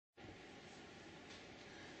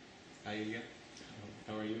Hi Ilya,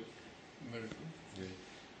 how are you? Very good. Good.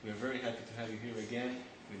 We are very happy to have you here again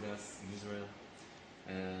with us in Israel.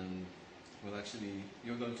 And well, actually,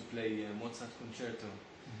 you're going to play Mozart concerto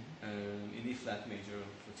in E flat major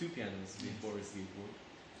for two pianos with Boris Gilboa.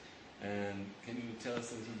 And can you tell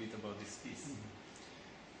us a little bit about this piece?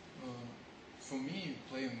 For me,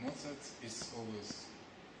 playing Mozart is always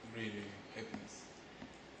really happiness,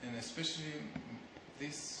 and especially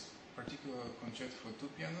this particular concerto for two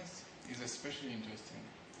pianos is especially interesting.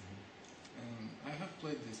 I have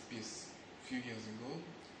played this piece a few years ago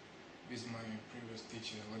with my previous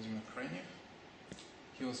teacher Vladimir Kranev.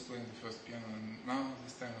 He was playing the first piano, and now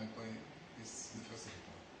this time I play the first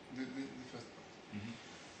part.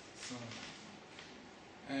 So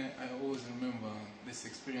I always remember this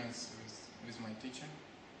experience with my teacher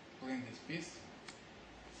playing this piece,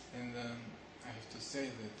 and I have to say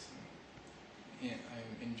that I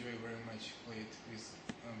enjoy very much play it with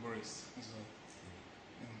Boris as well.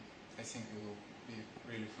 And I think it will be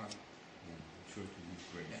really fun. Yeah, I'm sure it will be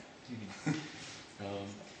great. Yeah.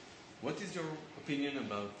 What is your opinion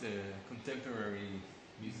about contemporary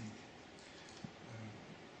music?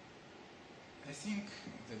 I think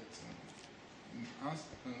that us,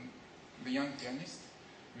 the young pianists,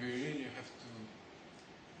 we really have to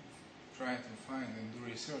try to find and do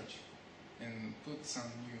research and put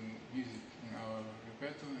some new music in our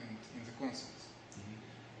repertoire and in the concerts.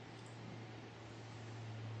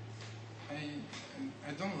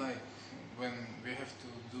 I don't like when we have to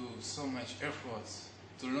do so much efforts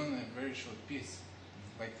to learn a very short piece,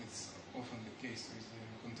 like it's often the case with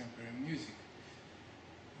contemporary music.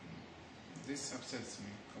 This upsets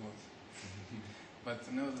me a lot.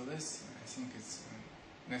 But nevertheless, I think it's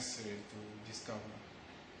necessary to discover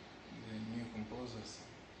the new composers.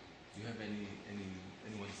 Do you have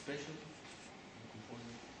anyone special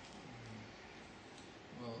composer?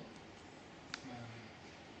 Well,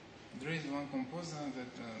 there is one composer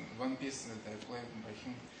that one piece that I played by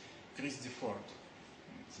him, Chris DeFord.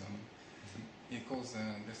 He calls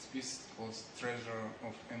this piece called "Treasure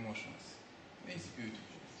of Emotions." It's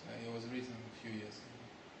beautiful. I was written a few years ago.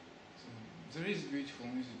 So there is beautiful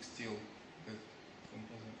music still that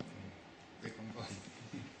they compose.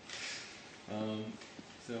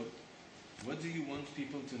 So, what do you want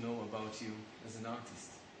people to know about you as an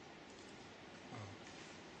artist? Oh,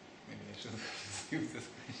 maybe I should skip this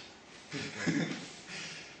question.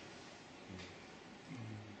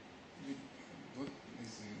 What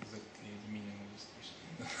is exactly the meaning of this question?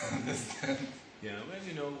 I don't understand. Yeah,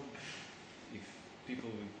 well, if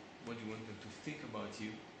people, what do you want them to think about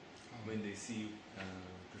you when they see you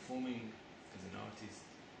performing as an artist,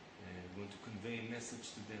 and want to convey a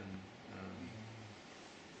message to them?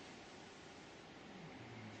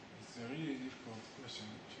 It's a really difficult question,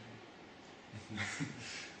 actually.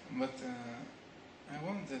 But I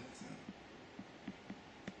want that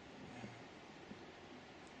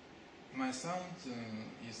my sound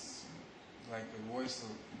is like a voice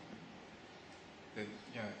that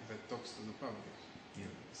talks to the public.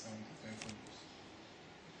 Yeah. The sound that I compose.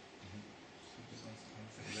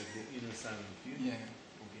 Like the inner sound of you? Yeah.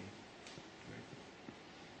 Okay. Great.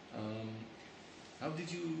 How did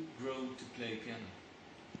you grow to play piano?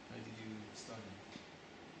 How did you start it?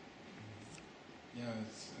 Yeah,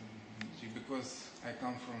 it's because I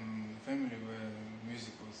come from a family where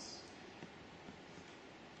music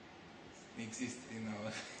exists in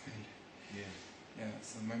our family. Yeah. Yeah,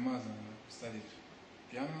 so my mother studied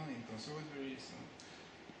piano in conservatory, so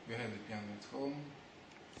we had a piano at home.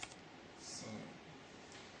 So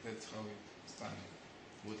that's how it started.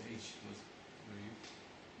 What age were you?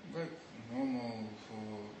 Like normal for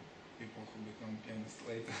people who become pianists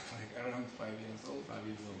later, like around 5 years old. 5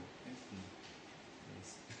 years old. Yes.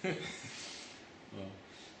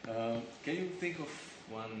 Well, can you think of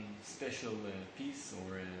one special piece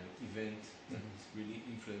or event that really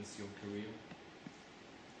influenced your career?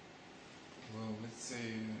 Well, let's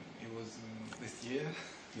say it was this year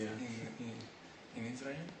in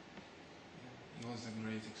Israel. It was a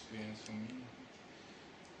great experience for me.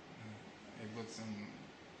 I got some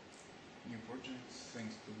new projects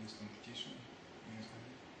thanks to this competition in Israel.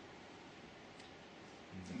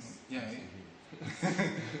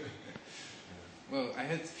 Well, I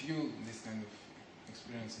had few this kind of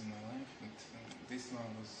experience in my life, but this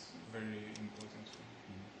one was very important for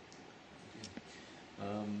me.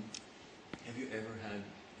 Have you ever had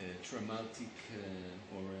a traumatic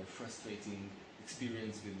or a frustrating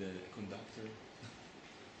experience with a conductor?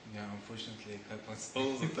 Yeah, unfortunately it happens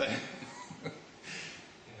all the time.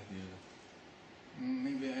 Yeah.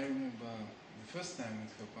 Maybe I remember the first time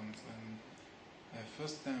it happened when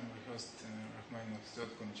First time I rehearsed Rachmaninoff's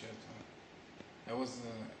third concerto. I was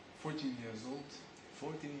 14 years old.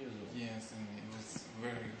 14 years old. Yes, and it was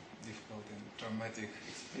very difficult and traumatic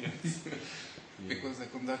experience because the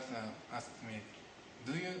conductor asked me,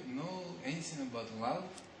 "Do you know anything about love?"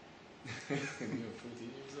 You're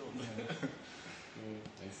 14 years old. Yeah.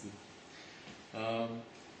 I see.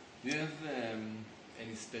 Do you have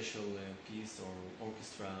any special piece or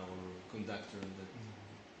orchestra or conductor that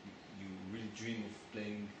you really dream of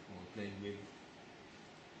playing or playing with?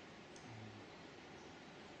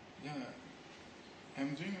 Yeah,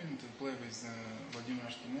 I'm dreaming to play with Vladimir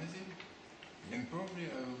Ashkenazy, and probably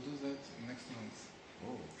I will do that next month.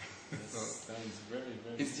 Oh, that So sounds very,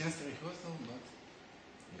 very. it's just a rehearsal, but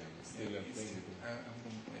yeah, but still yeah, playing with it. I'm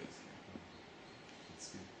going to play it. That's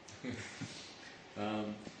good.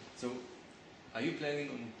 So, are you planning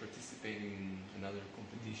on participating in another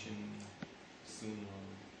competition soon or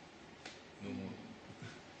no more?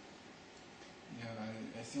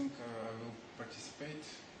 Yeah, I think I will participate,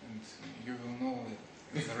 and you will know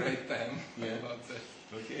at the right time Yeah. about that.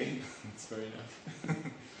 Okay, that's fair enough.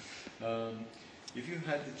 If you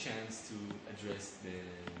had the chance to address the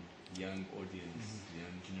young audience, the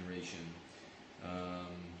young generation,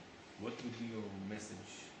 what would be your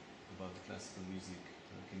message about classical music?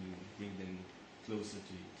 Can you bring them closer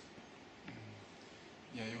to it?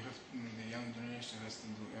 Yeah, the young generation has to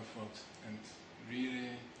do effort and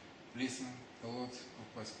really listen a lot of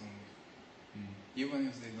classical music, even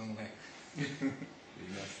if they don't like. They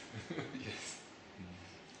must. Yes.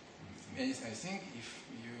 Yes, I think if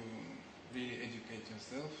you really educate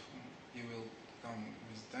yourself, you will come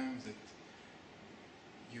with time that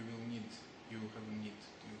you will have a need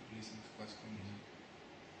to listen to classical music,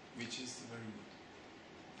 which is very good.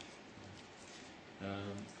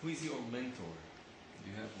 Who is your mentor? Do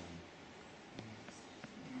you have one?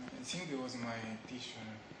 I think it was my teacher,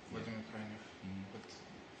 Vladimir Krainev, but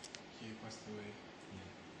he passed away. Yeah.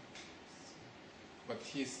 But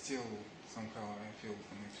he still somehow I feel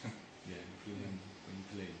connection. Yeah, you feel him when you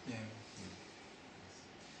play. Yeah.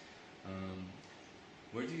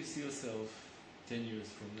 Where do you see yourself 10 years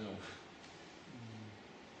from now?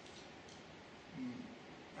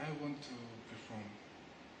 I want to perform.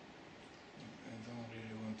 I don't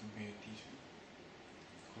really want to be a teacher.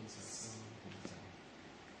 Concerts all the time.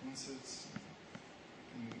 Concerts,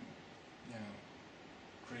 yeah,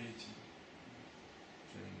 creating.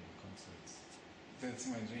 Playing concerts. That's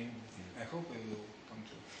my dream. Yeah. I hope it will come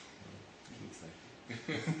true. It looks like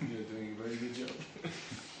you're doing a very good job.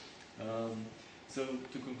 So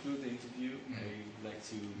to conclude the interview, I would like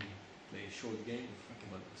to play a short game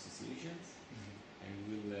about associations. I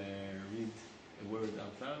will read a word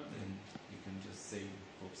out loud, and you can just say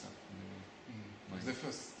what pops up in your mind. The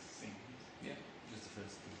first thing. Yeah, just the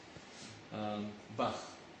first thing. Bach.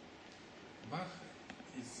 Bach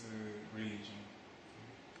is a religion.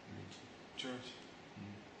 Church.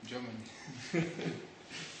 Germany.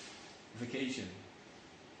 Vacation.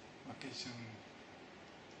 Vacation.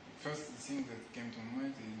 First thing that came to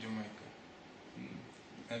mind is Jamaica.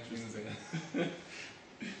 I've been there.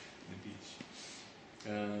 The beach.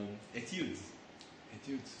 Etudes.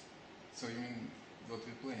 Etudes. So you mean what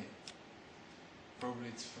we play? Probably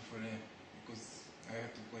it's Fafore, because I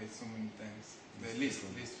have to play it so many times. The least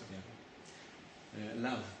Fafore. Yeah.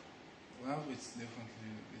 Love. Love, it's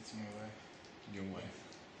definitely, it's my wife. Your wife.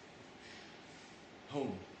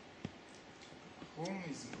 Home. Home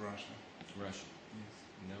is Russia. Russia. Yes.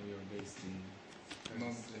 Now we are based in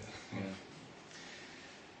Not Paris. there.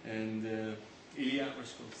 Yeah. And Ilya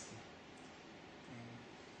Rashkovsky.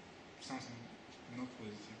 Something not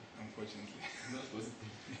positive, unfortunately. Not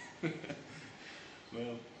positive.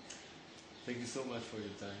 Well, thank you so much for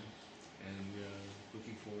your time, and we are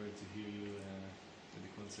looking forward to hear you at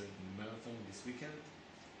the concert in the marathon this weekend,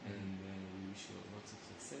 and we